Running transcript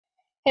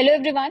Hello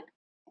everyone.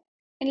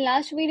 In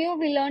last video,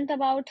 we learned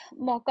about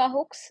Mocha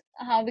hooks,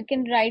 how we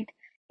can write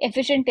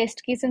efficient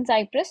test case in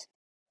Cypress.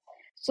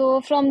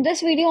 So from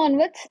this video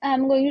onwards,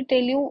 I'm going to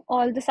tell you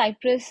all the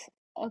Cypress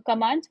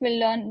commands. We'll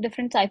learn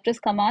different Cypress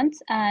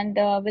commands and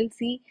we'll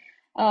see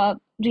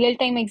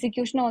real-time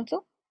execution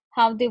also,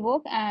 how they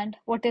work and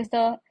what is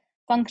the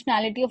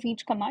functionality of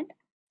each command.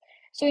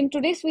 So in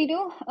today's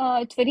video,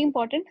 it's very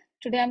important.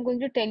 Today I'm going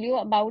to tell you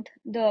about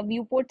the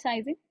viewport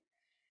sizing.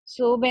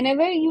 So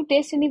whenever you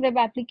test any web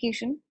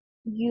application,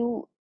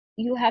 you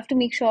you have to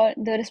make sure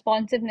the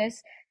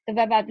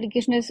web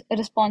application is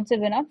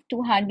responsive enough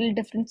to handle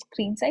different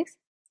screen size.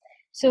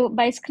 So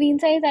by screen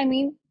size, I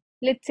mean,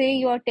 let's say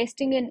you are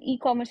testing an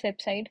e-commerce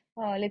website.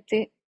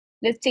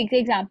 Let's take the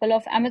example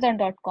of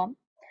Amazon.com.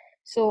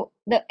 So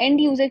the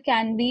end user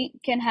can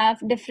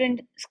have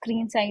different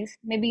screen size.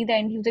 Maybe the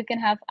end user can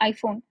have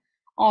iPhone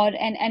or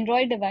an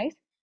Android device,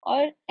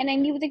 or an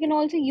end user can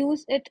also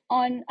use it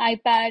on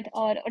iPad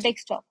or a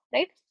desktop,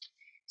 right?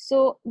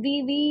 So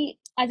we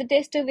as a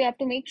tester we have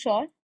to make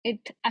sure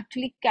it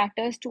actually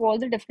caters to all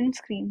the different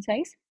screen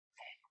size.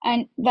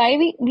 And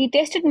why we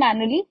test it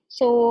manually?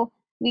 So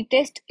we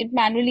test it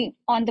manually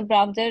on the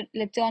browser.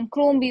 Let's say on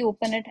Chrome we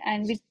open it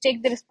and we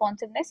check the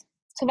responsiveness.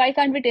 So why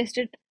can't we test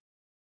it?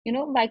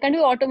 Why can't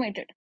we automate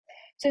it?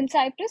 So in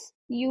Cypress,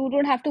 you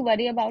don't have to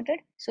worry about it.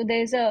 So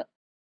there's a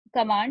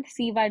command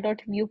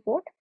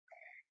cy.viewport,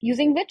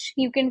 using which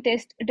you can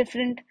test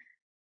different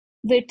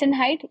width and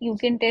height. You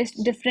can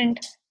test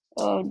different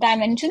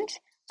dimensions,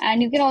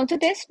 and you can also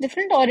test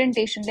different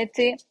orientation. Let's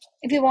say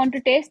if you want to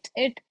test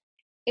it,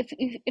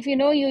 if you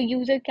know your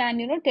user can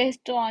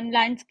test on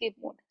landscape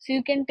mode, so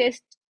you can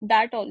test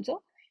that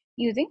also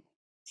using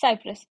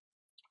Cypress.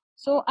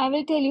 So I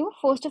will tell you,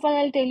 first of all,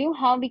 I'll tell you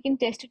how we can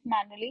test it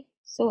manually.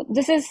 So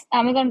this is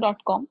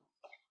Amazon.com.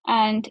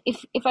 And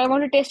if I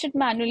want to test it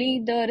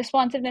manually, the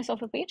responsiveness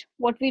of a page,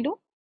 what we do,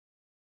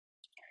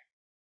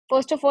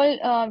 first of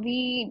all,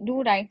 we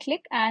do right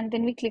click and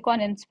then we click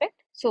on inspect.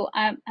 So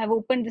I've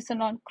opened this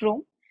one on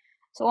Chrome.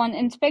 So on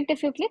inspect,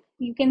 if you click,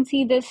 you can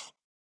see this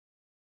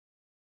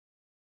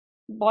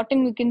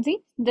bottom, you can see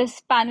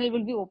this panel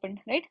will be opened,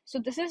 right? So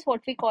this is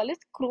what we call as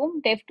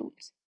Chrome Dev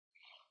Tools.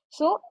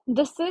 So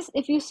this is,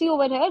 if you see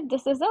over here,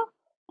 this is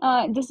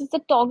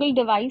the toggle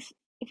device.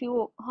 If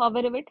you hover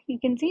over it, you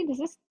can see this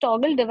is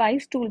toggle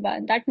device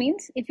toolbar. That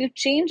means if you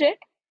change it,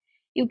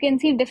 you can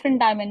see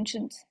different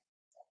dimensions.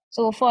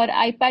 So for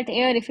iPad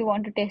Air, if you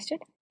want to test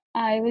it,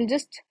 I will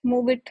just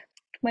move it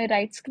to my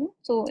right screen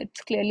so it's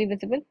clearly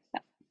visible.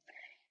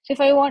 So if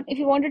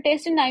you want to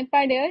test an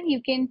iPad Air,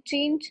 you can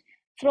change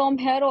from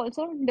here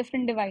also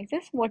different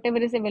devices, whatever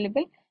is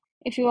available.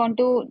 If you want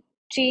to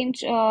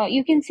change,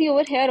 you can see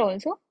over here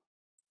also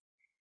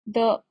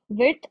the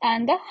width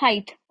and the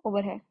height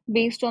over here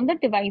based on the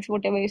device,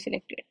 whatever you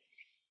selected.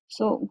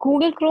 So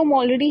Google Chrome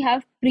already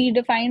have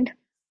predefined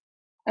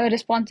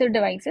responsive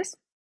devices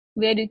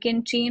where you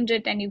can change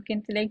it and you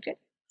can select it.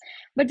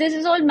 But this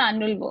is all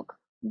manual work.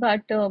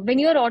 But when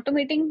you're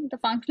automating the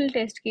functional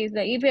test case,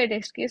 the API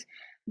test case,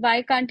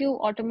 why can't you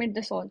automate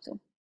this also?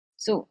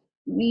 So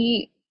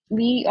we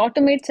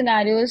automate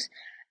scenarios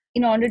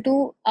in order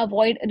to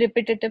avoid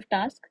repetitive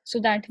tasks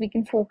so that we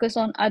can focus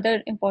on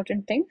other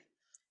important things.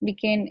 We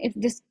can, if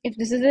this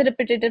is a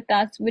repetitive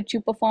task which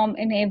you perform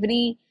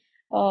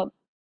uh,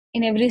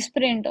 in every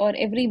sprint or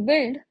every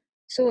build,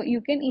 so you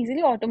can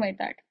easily automate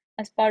that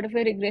as part of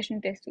your regression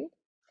test suite.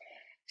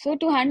 So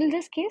to handle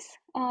this case,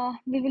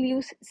 we will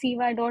use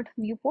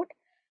cy.viewport.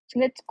 So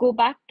let's go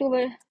back to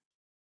our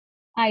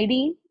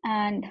ID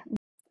and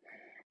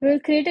we'll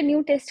create a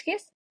new test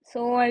case.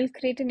 So I'll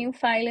create a new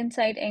file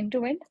inside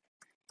end-to-end.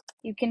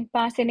 You can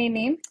pass any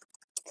name.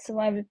 So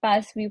I will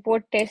pass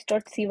viewport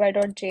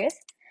test.cy.js,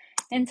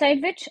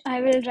 inside which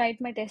I will write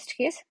my test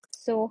case.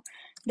 So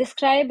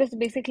describe is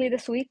basically the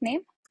suite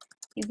name.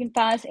 You can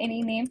pass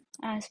any name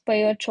as per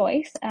your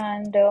choice,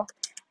 and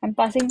I'm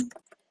passing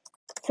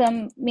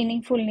some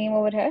meaningful name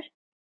over here.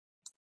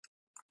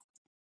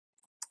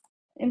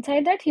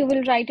 Inside that, you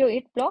will write your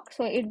it block.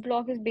 So it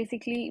block is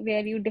basically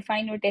where you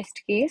define your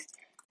test case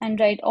and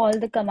write all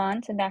the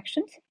commands and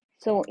actions.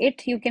 So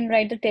you can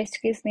write the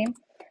test case name.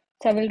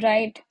 So I will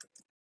write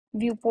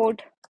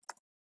viewport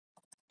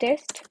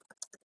test.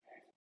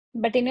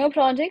 But in your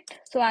project,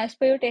 so as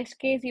per your test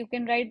case, you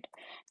can write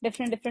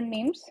different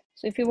names.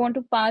 So if you want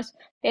to pass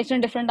test in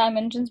different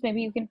dimensions,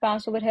 maybe you can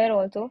pass over here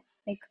also,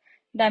 like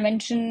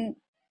dimension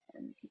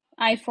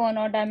iPhone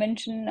or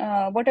dimension,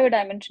 whatever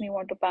dimension you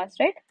want to pass,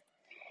 right?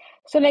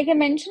 So like I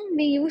mentioned,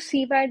 we use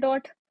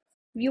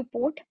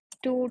cy.viewport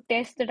to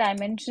test the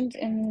dimensions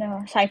in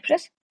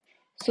Cypress.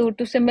 So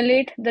to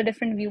simulate the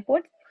different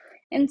viewports,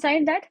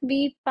 inside that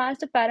we pass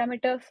the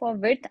parameter for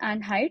width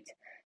and height.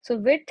 So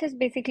width is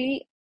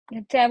basically,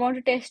 let's say I want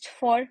to test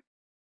for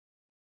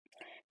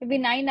maybe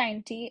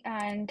 990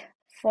 and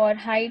for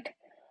height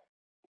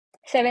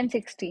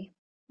 760,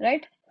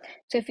 right?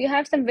 So if you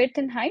have some width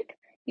and height,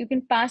 you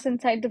can pass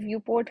inside the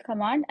viewport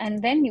command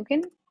and then you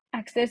can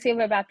access your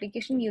web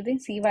application using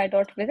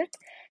cy.visit.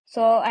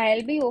 So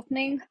I'll be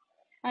opening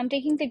I'm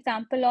taking the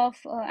example of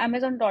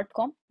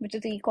Amazon.com, which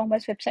is the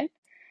e-commerce website.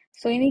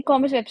 So in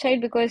e-commerce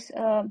website, because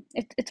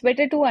it's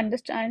better to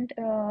understand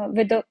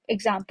with the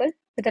example,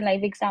 with a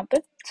live example.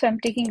 So I'm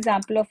taking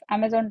example of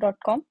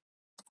Amazon.com.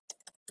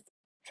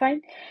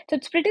 Fine. So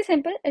it's pretty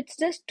simple. It's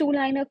just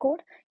two-liner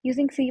code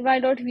using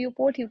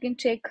cy.viewport. You can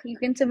check, you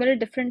can simulate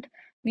different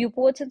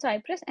viewports in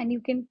Cypress, and you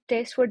can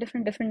test for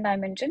different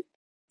dimension.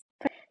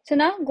 So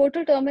now go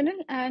to terminal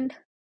and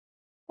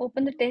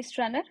open the test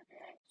runner.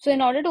 So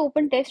in order to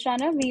open test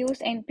runner, we use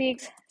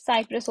npx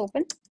cypress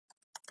open.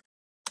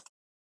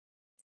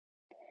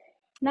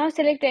 Now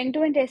select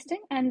end-to-end testing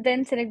and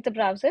then select the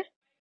browser.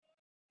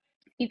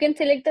 You can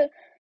select the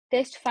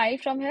test file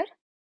from here,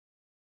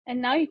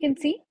 and now you can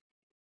see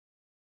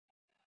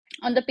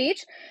on the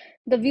page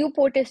the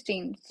viewport is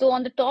changed. So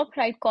on the top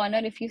right corner,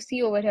 if you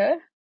see over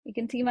here, you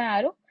can see my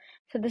arrow.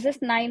 So this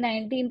is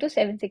 990 into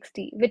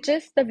 760, which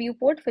is the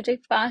viewport which I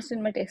passed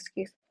in my test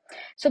case.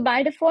 So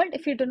by default,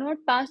 if you do not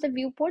pass the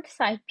viewport,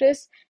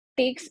 Cypress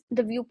takes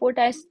the viewport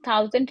as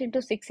 1000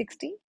 into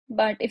 660.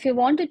 But if you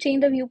want to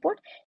change the viewport,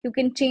 you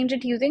can change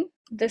it using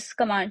this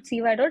command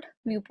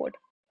cy.viewport.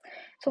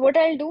 So what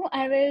I'll do,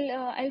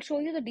 I'll show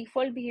you the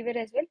default behavior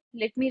as well.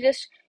 Let me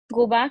just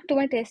go back to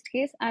my test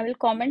case. I will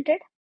comment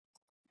it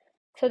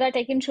so that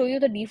I can show you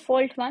the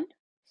default one.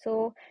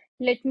 So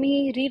let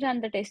me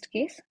rerun the test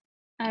case.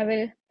 I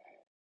will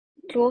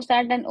close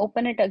that and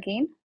open it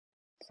again.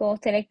 So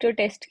select your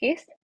test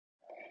case.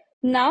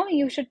 Now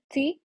you should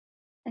see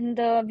in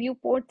the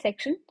viewport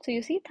section. So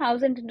you see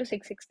 1000 into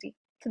 660.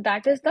 So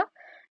that is the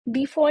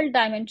default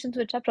dimensions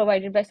which are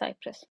provided by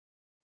Cypress.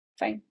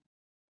 Fine.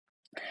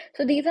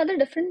 So these are the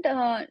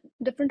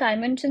different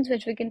dimensions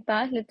which we can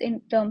pass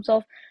in terms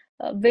of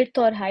width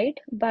or height.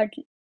 But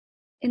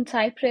in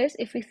Cypress,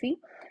 if we see,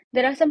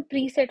 there are some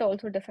preset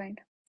also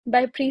defined.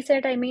 By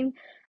preset, I mean,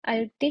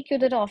 I'll take you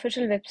to the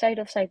official website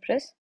of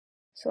Cypress.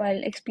 So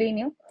I'll explain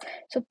you.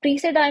 So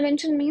preset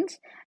dimension means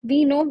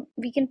we know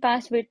we can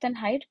pass width and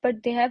height,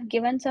 but they have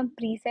given some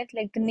preset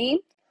like the name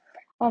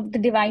of the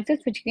devices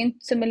which you can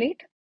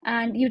simulate,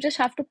 and you just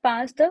have to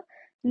pass the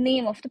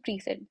name of the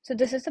preset. So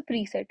this is a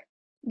preset.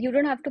 You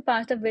don't have to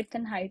pass the width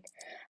and height,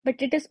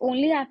 but it is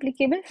only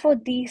applicable for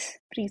these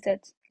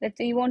presets. Let's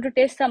say you want to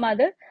test some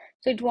other,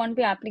 so it won't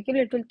be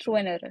applicable, it will throw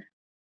an error.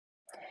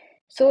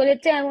 So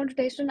let's say I want to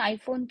test on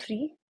iPhone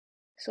 3.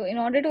 So in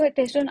order to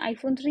test on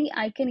iPhone 3,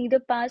 I can either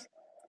pass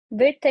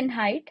width and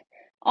height,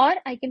 or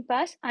I can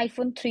pass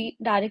iPhone 3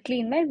 directly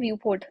in my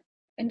viewport,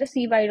 in the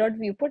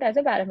cy.viewport as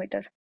a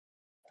parameter.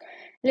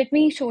 Let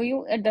me show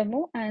you a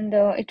demo, and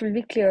it will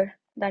be clear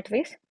that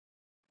way.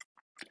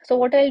 So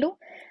what I'll do,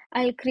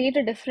 I'll create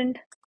a different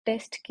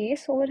test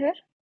case over here.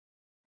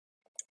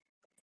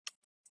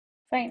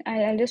 Fine,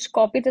 I'll just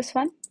copy this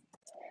one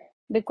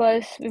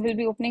because we will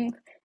be opening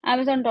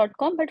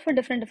Amazon.com, but for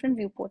different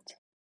viewports.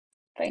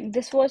 Fine,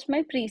 this was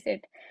my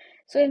preset.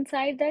 So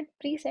inside that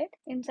preset,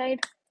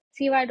 inside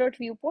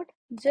cy.viewport,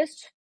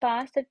 just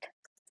pass it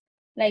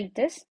like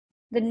this.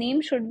 The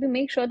name should be,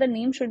 make sure the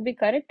name should be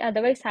correct,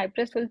 otherwise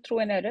Cypress will throw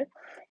an error.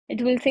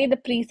 It will say the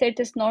preset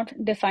is not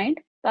defined.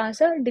 Pass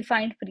a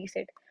defined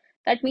preset.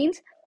 That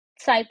means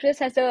Cypress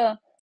has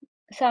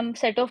some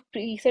set of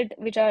preset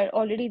which are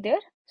already there,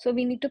 so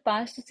we need to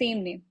pass the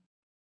same name.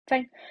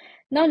 Fine.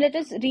 Now let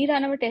us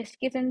rerun our test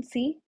case and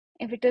see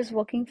if it is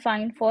working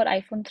fine for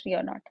iPhone 3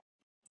 or not.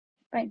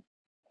 Fine.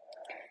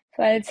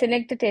 So I'll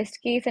select the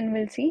test case and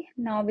we'll see.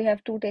 Now we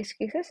have two test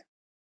cases.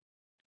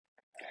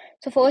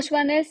 So first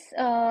one is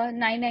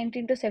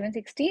 919 to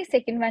 760.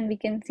 Second one we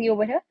can see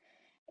over here.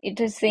 It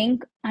is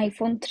saying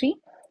iPhone 3.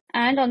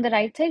 And on the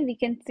right side, we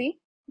can see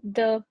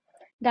the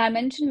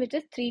dimension, which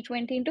is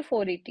 320 into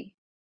 480.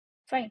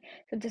 Fine.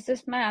 So this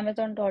is my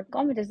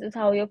Amazon.com. This is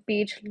how your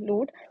page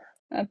will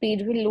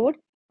load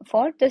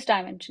for this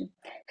dimension.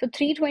 So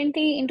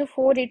 320 into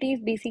 480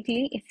 is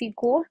basically, if we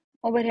go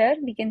over here,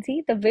 we can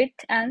see the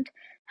width and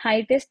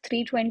height is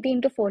 320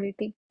 into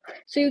 480.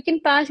 So you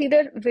can pass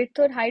either width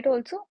or height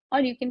also,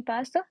 or you can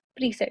pass the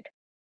preset.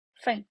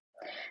 Fine.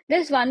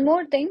 There's one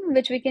more thing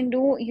which we can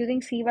do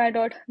using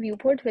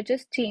cy.viewport, which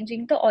is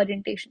changing the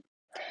orientation.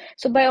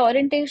 So by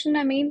orientation,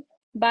 I mean,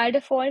 by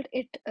default,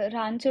 it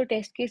runs your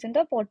test case in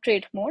the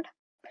portrait mode.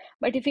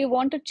 But if you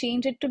want to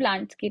change it to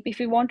landscape,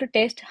 if you want to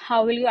test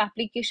how will your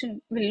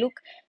application will look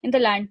in the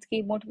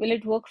landscape mode, will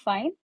it work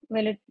fine?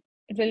 Will it,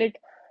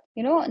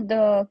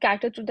 the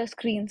cater to the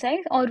screen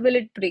size, or will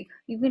it break?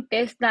 You can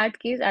test that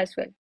case as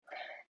well.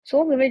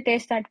 So we will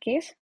test that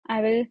case.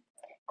 I will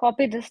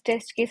copy this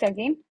test case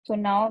again. So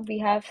now we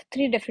have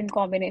three different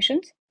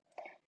combinations.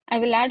 I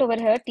will add over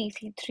here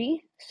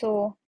TC3.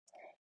 So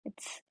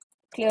it's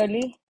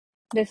clearly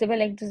visible,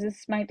 like this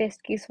is my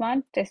test case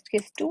 1, test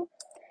case 2,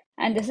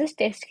 and this is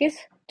test case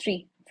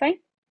 3. Fine.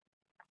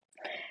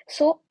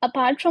 So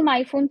apart from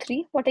iPhone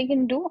 3, what I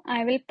can do,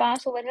 I will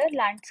pass over here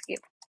landscape.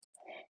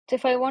 So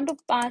if I want to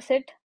pass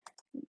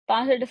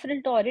a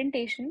different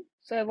orientation,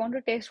 so I want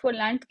to test for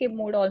landscape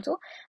mode also,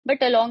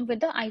 but along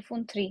with the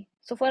iPhone 3.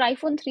 So for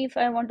iPhone 3, if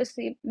I want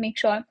to make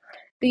sure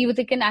the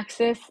user can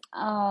access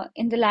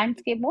in the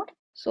landscape mode,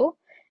 so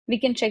we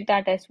can check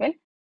that as well.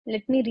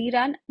 Let me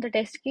rerun the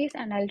test case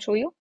and I'll show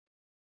you.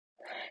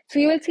 So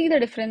you will see the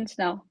difference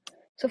now.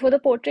 So for the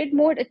portrait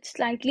mode, it's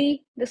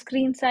slightly the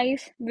screen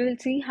size. We will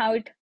see how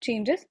it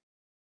changes.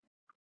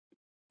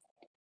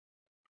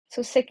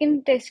 So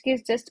second test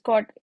case just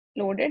got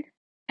loaded.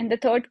 And the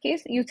third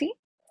case, you see,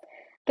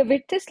 the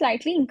width is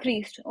slightly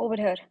increased over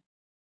here.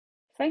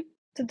 Fine.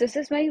 So this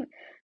is my,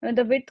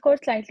 the width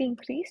got slightly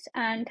increased,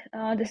 and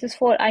this is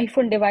for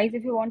iPhone device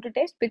if you want to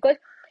test, because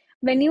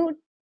when you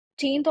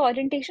change the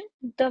orientation,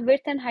 the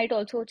width and height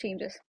also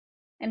changes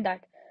in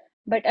that.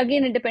 But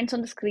again, it depends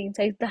on the screen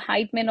size. The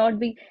height may not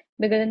be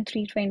bigger than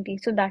 320.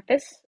 So that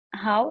is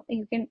how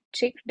you can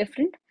check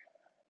different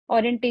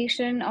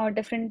orientation or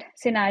different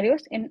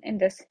scenarios in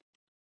this.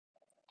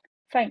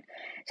 Fine.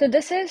 So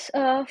this is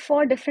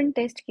for different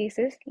test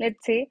cases.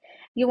 Let's say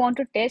you want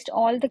to test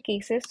all the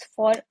cases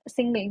for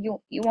single,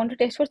 you want to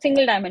test for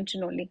single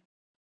dimension only.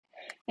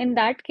 In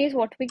that case,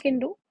 what we can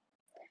do,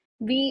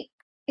 we,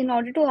 in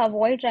order to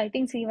avoid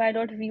writing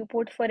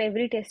cy.viewport for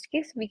every test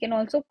case, we can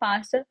also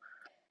pass the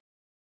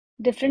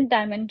different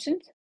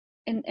dimensions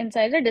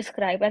inside the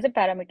describe as a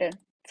parameter.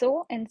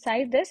 So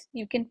inside this,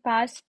 you can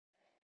pass,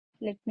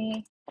 let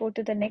me go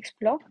to the next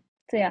block.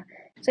 So yeah,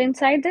 so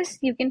inside this,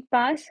 you can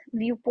pass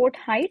viewport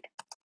height.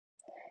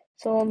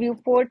 So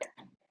viewport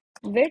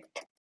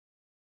width.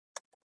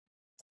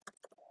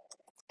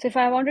 So if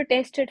I want to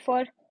test it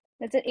for,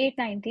 let's say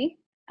 890,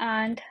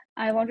 and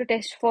I want to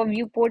test for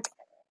viewport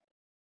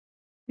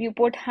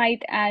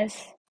height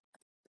as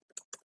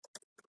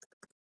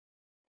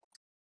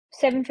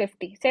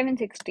 750,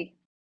 760.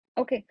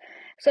 Okay,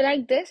 so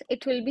like this,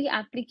 it will be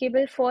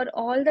applicable for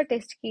all the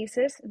test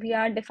cases. We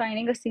are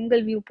defining a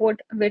single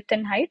viewport width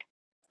and height,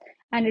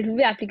 and it will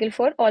be applicable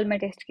for all my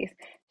test case.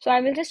 So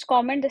I will just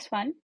comment this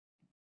one.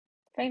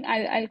 Fine,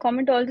 I'll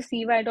comment all the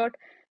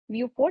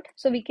cy.viewport.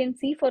 So we can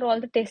see for all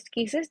the test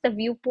cases, the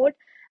viewport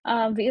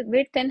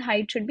width and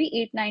height should be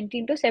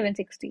 890 to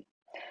 760.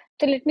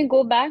 So let me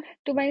go back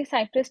to my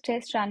Cypress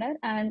test runner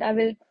and I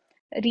will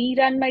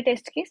rerun my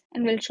test case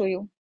and will show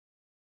you.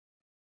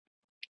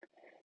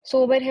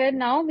 So over here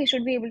now we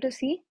should be able to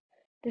see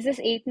this is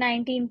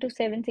 890 into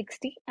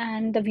 760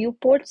 and the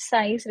viewport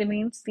size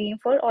remains same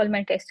for all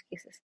my test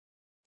cases.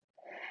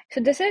 So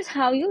this is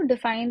how you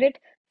defined it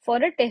for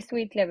a test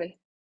suite level.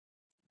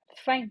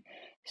 Fine.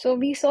 So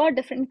we saw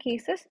different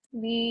cases.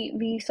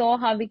 We saw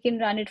how we can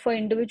run it for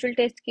individual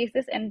test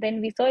cases, and then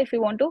we saw if we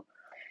want to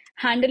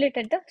handle it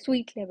at the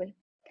suite level.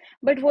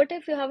 But what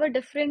if you have a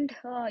different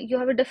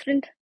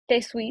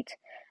test suites,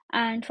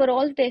 and for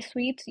all test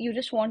suites you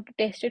just want to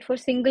test it for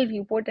single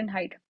viewport and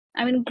height?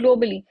 I mean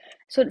globally.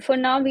 So for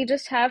now we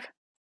just have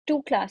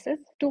two classes,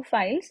 two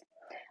files.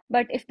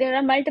 But if there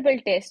are multiple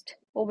tests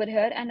over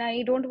here and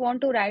I don't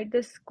want to write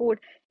this code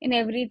in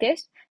every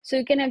test, so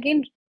you can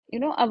again,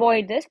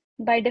 avoid this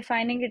by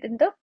defining it in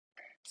the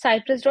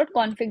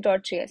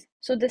cypress.config.js.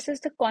 So this is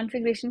the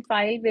configuration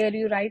file where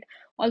you write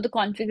all the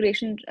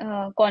configurations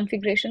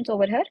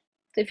over here.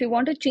 So if you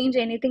want to change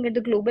anything at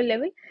the global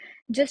level,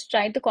 just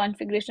write the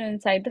configuration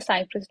inside the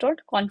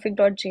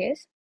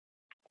cypress.config.js.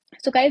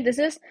 So guys, this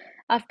is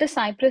after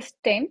Cypress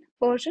 10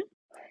 version.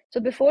 So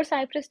before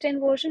Cypress 10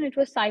 version, it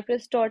was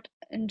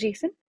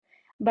cypress.json.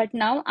 But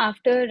now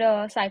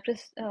after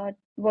Cypress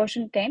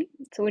version 10,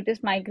 so it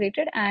is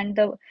migrated and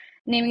the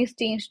naming is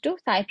changed to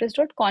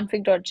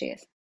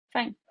cypress.config.js.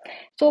 Fine.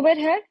 So over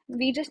here,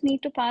 we just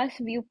need to pass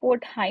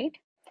viewport height.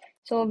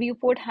 So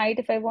viewport height,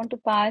 if I want to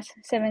pass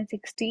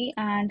 760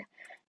 and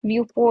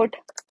viewport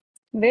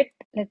width,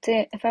 let's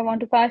say if I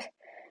want to pass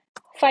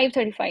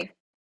 535.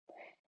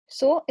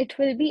 So it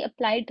will be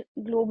applied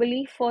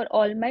globally for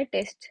all my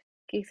test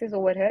cases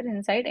over here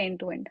inside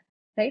end-to-end,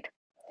 right?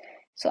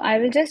 So I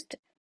will just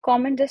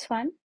comment this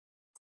one.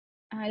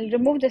 I'll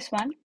remove this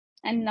one.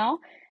 And now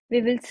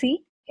we will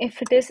see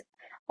if it is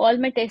all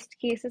my test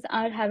cases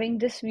are having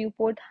this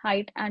viewport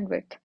height and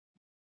width.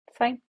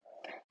 Fine.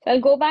 So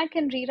I'll go back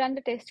and rerun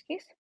the test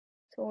case.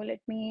 So let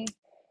me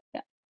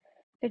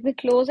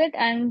close it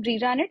and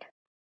rerun it.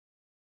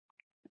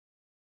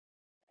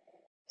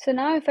 So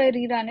now if I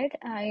rerun it,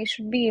 I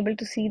should be able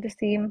to see the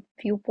same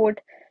viewport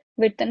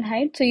width and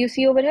height. So you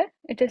see over here,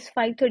 it is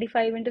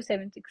 535 into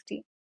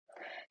 760.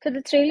 So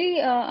that's really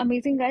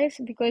amazing, guys,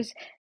 because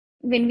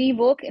when we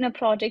work in a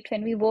project,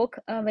 when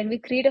we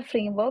create a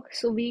framework,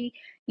 so we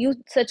use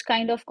such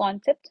kind of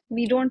concepts.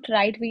 We don't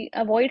write, we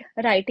avoid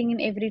writing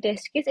in every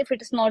test case if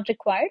it is not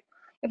required.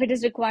 If it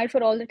is required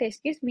for all the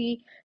test case,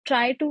 we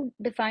try to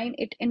define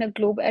it in at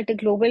a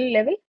global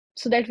level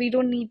so that we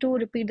don't need to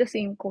repeat the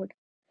same code.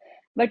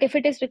 But if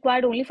it is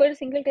required only for a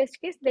single test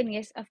case, then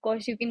yes, of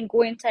course, you can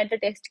go inside the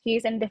test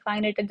case and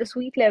define it at the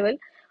suite level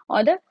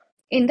or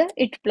in the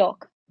it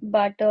block.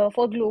 But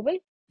for global,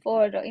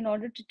 in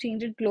order to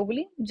change it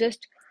globally,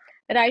 just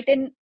write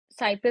in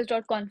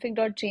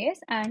cypress.config.js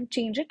and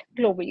change it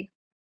globally.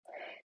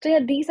 So yeah,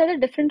 these are the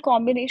different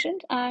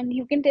combinations, and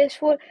you can test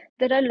for,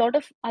 there are a lot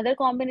of other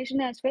combination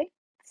as well.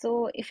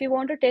 So if you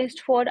want to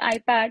test for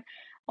iPad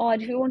or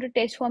if you want to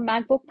test for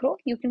MacBook Pro,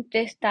 you can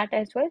test that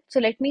as well. So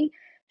let me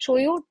show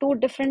you two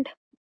different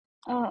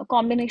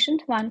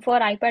combinations, one for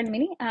iPad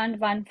mini and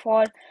one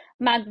for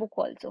MacBook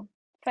also.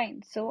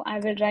 Fine. So I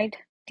will write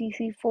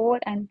TC4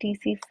 and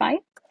TC5.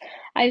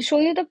 I'll show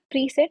you the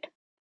preset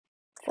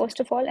first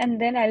of all,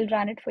 and then I'll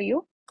run it for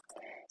you.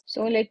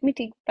 So let me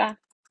take back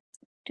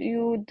to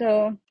you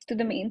the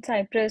main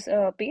Cypress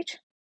page.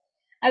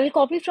 I will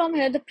copy from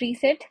here the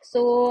preset.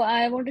 So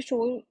I want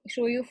to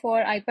show you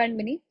for iPad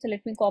mini. So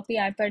let me copy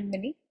iPad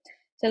mini.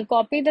 So I'll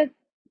copy the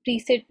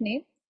preset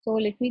name. So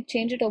let me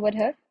change it over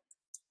here.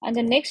 And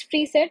the next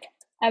preset,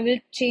 I will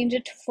change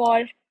it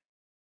for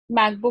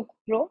MacBook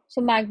Pro.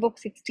 So MacBook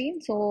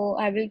 16. So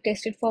I will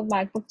test it for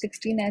MacBook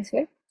 16 as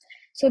well.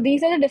 So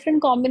these are the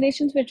different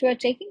combinations which we are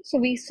checking. So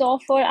we saw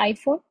for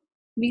iPhone,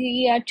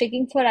 we are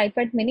checking for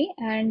iPad mini,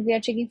 and we are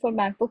checking for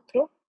MacBook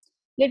Pro.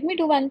 Let me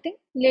do one thing.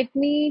 Let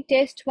me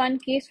test one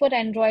case for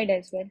Android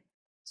as well.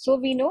 So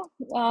we know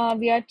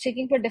we are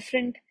checking for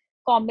different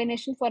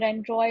combination for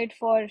Android,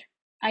 for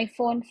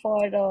iPhone,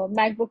 for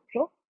MacBook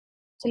Pro.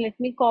 So let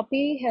me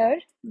copy here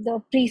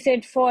the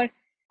preset for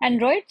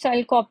Android. So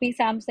I'll copy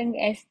Samsung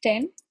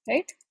S10,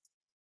 right?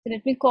 So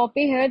let me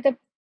copy here the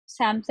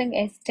Samsung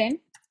S10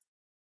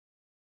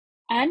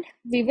 and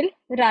we will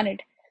run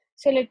it.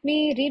 So let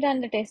me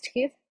rerun the test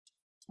case.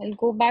 I'll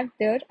go back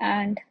there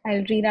and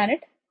I'll rerun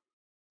it.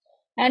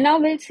 And now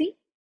we'll see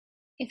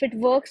if it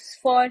works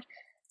for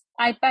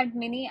iPad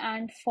mini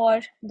and for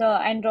the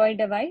Android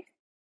device,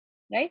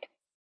 right?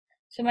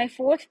 So my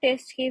fourth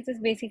test case is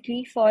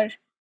basically for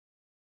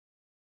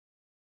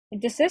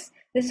this is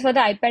for the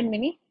iPad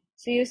mini.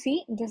 So you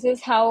see, this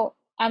is how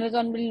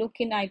Amazon will look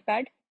in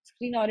iPad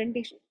screen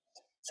orientation,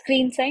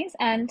 screen size,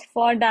 and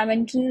for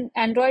dimension,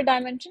 Android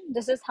dimension,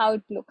 this is how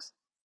it looks.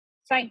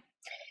 Fine.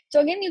 So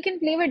again, you can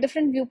play with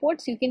different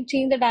viewports. You can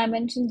change the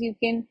dimensions, you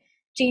can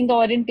change the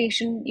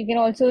orientation. You can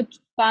also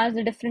pass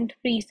the different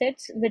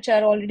presets which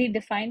are already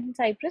defined in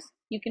Cypress.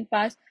 You can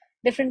pass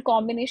different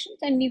combinations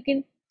and you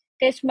can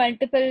test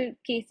multiple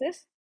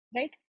cases,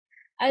 right?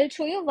 I'll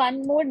show you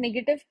one more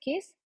negative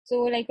case.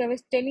 So like I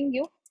was telling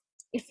you,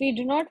 if we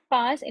do not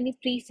pass any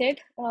preset,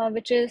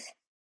 which is,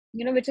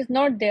 which is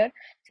not there.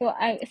 So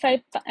if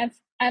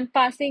I'm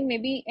passing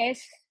maybe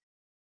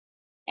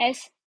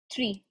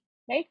S3,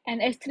 right?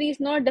 And S3 is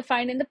not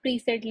defined in the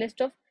preset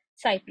list of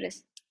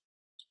Cypress.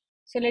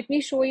 So let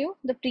me show you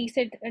the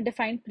preset,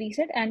 defined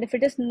preset, and if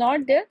it is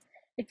not there,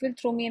 it will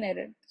throw me an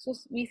error. So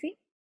we see,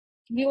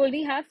 we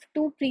already have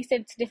two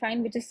presets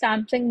defined, which is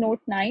Samsung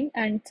Note 9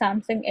 and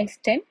Samsung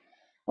S10.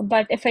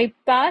 But if I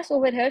pass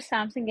over here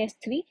Samsung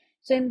S3,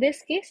 so in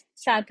this case,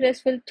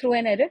 Cypress will throw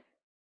an error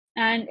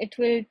and it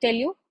will tell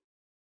you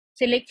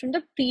select from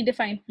the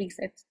predefined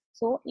presets.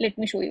 So let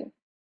me show you.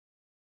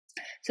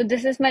 So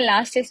this is my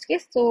last test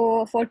case.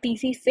 So for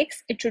TC6,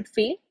 it should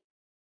fail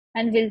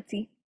and we'll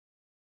see.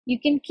 You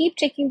can keep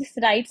checking this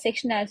right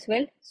section as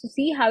well. So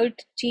see how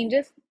it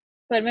changes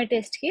per my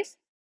test case.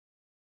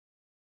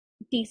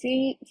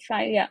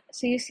 TC5, yeah.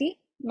 So you see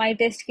my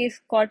test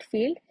case got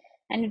failed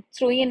and it's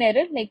throwing an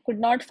error, like could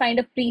not find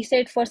a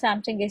preset for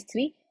Samsung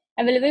S3.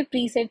 Available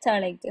presets are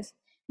like this.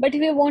 But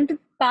if you want to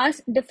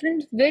pass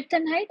different width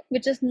and height,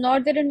 which is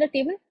not there in the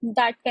table,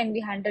 that can be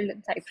handled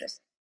in Cypress.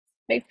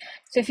 Right.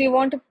 So if you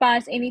want to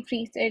pass any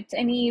presets,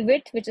 any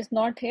width which is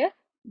not here,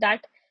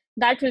 that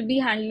will be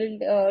handled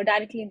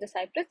directly in the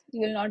Cypress.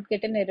 You will not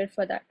get an error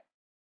for that.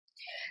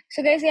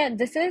 So guys, yeah,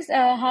 this is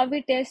how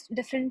we test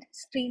different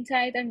screen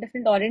size and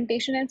different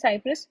orientation in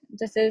Cypress.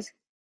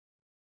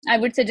 I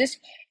would suggest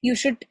you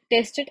should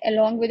test it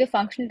along with the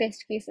functional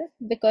test cases,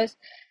 because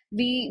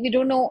we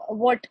don't know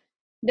what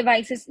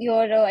devices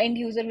your end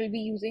user will be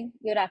using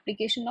your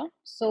application on.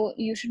 So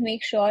you should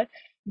make sure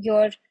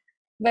your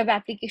web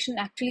application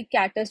actually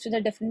caters to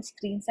the different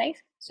screen size.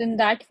 So in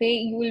that way,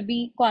 you will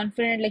be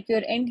confident, like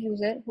your end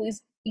user who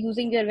is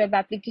using your web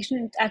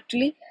application is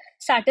actually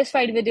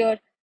satisfied with your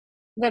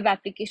web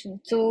application.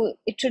 So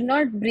it should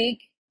not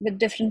break with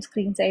different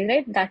screen size,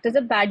 right? That is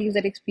a bad user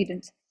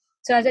experience.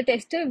 So as a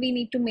tester, we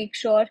need to make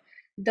sure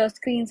the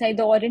screen size,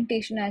 the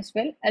orientation as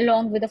well,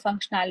 along with the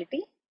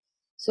functionality.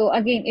 So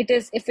again,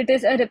 if it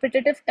is a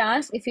repetitive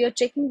task, if you're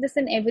checking this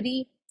in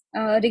every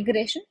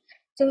regression,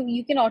 so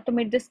you can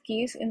automate this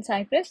case in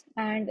Cypress,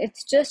 and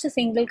it's just a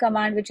single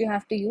command which you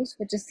have to use,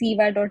 which is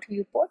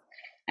cy.viewport,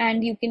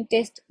 and you can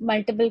test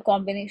multiple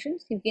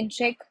combinations. You can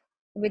check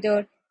with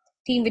your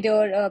team, with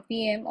your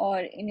PM or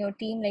in your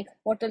team, like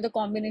what are the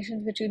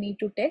combinations which you need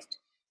to test,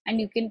 and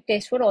you can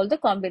test for all the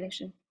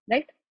combination,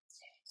 right?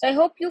 So I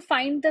hope you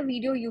find the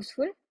video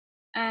useful,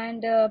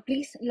 and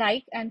please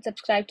like and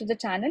subscribe to the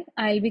channel.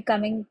 I'll be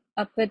coming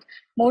up with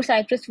more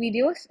Cypress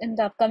videos in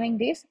the upcoming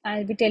days.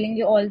 I'll be telling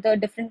you all the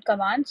different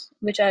commands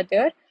which are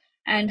there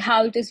and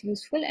how it is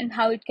useful and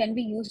how it can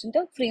be used in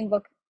the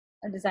framework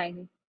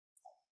designing.